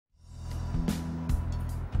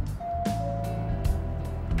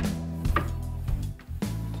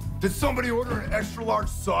Did somebody order an extra large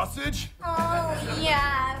sausage? Oh,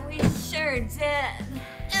 yeah, we sure did.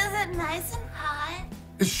 Is it nice and hot?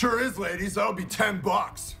 It sure is, ladies. That'll be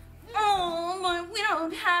 $10. Oh, but we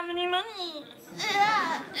don't have any money.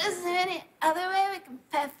 Yeah, is there any other way we can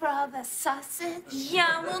pay for all the sausage?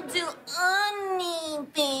 Yeah, we'll do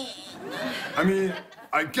anything. I mean,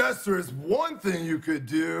 I guess there is one thing you could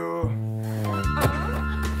do.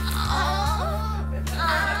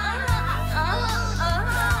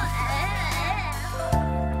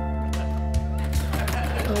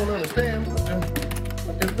 I don't understand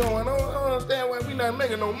what is going on. I don't understand why we're not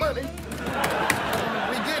making no money.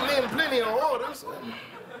 We getting in plenty of orders.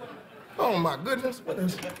 Oh my goodness, what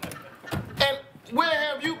is? And where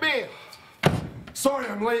have you been? Sorry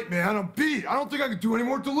I'm late, man. I'm beat. I don't think I can do any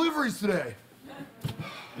more deliveries today.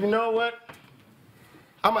 You know what?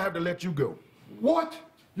 I'm gonna have to let you go. What?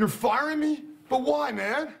 You're firing me? But why,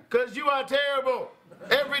 man? Because you are terrible.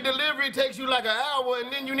 Every delivery takes you like an hour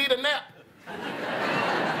and then you need a nap.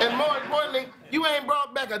 And more importantly, you ain't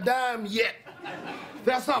brought back a dime yet.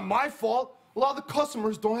 That's not my fault. A lot of the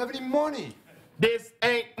customers don't have any money. This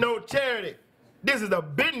ain't no charity. This is a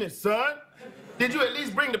business, son. Did you at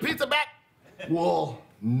least bring the pizza back? Well,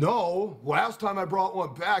 no. Last time I brought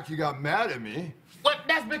one back, you got mad at me. But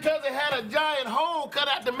that's because it had a giant hole cut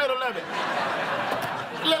out the middle of it.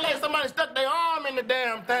 It looked like somebody stuck their arm in the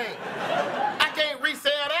damn thing. I can't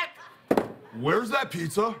resell that. Where's that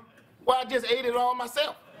pizza? Well, I just ate it all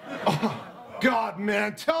myself. Oh, God,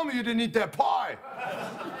 man, tell me you didn't eat that pie.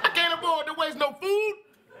 I can't afford to waste no food.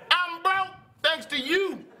 I'm broke thanks to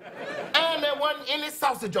you. And there wasn't any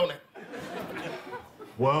sausage on it.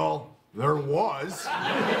 Well, there was.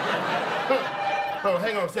 Oh,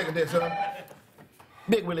 hang on a second there, son.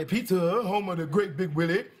 Big Willie Pizza, home of the great Big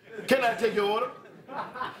Willie. Can I take your order?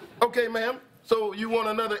 Okay, ma'am. So you want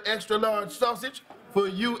another extra large sausage for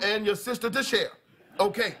you and your sister to share?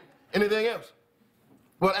 Okay. Anything else?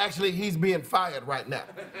 Well, actually, he's being fired right now.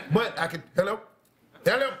 But I could... Hello?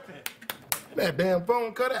 Hello? That damn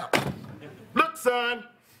phone cut out. Look, son.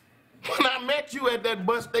 When I met you at that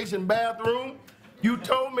bus station bathroom, you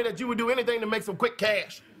told me that you would do anything to make some quick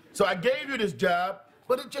cash. So I gave you this job,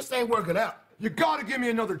 but it just ain't working out. You gotta give me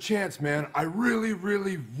another chance, man. I really,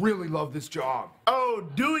 really, really love this job. Oh,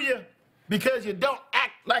 do you? Because you don't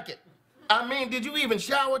act like it. I mean, did you even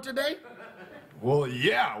shower today? Well,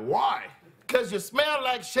 yeah, why? Because you smell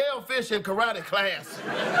like shellfish in karate class.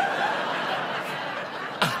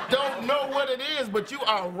 I don't know what it is, but you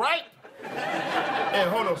are right. Hey,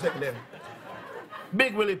 hold on a second there.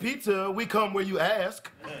 Big Willie Pizza, we come where you ask.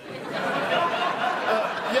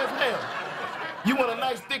 Yes, ma'am. You want a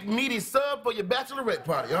nice, thick, meaty sub for your bachelorette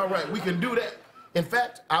party? All right, we can do that. In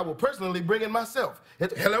fact, I will personally bring it myself.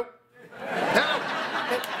 Hello? Hello?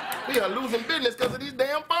 We are losing business because of these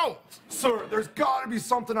damn phones. Sir, there's gotta be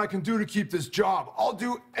something I can do to keep this job. I'll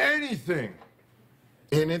do anything.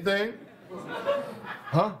 Anything?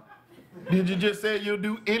 Huh? Did you just say you'll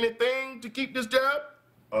do anything to keep this job?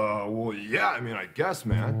 Well, yeah, I mean, I guess,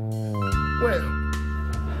 man. Well,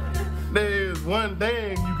 there's one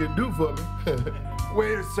thing you can do for me.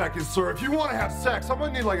 Wait a second, sir. If you want to have sex, I'm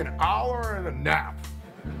gonna need like an hour and a nap.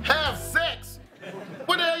 Have sex?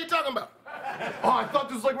 What the hell are you talking about? Oh, I thought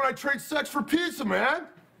this was like when I trade sex for pizza, man.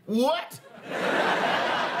 What?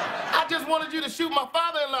 I just wanted you to shoot my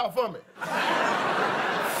father-in-law for me.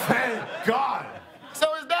 Thank God.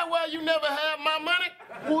 So is that why you never have my money?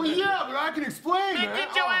 Well, yeah, but I can explain, Then man.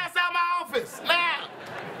 get your ass out of my office now,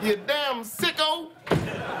 you damn sicko.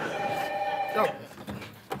 Oh.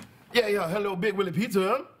 Yeah, hello, Big Willie Pizza,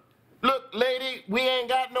 huh? Look, lady, we ain't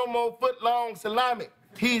got no more foot-long salami.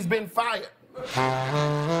 He's been fired.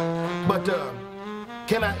 But,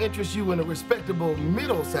 can I interest you in a respectable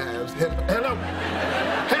middle size? Hello?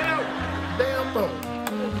 Hello? Damn phone.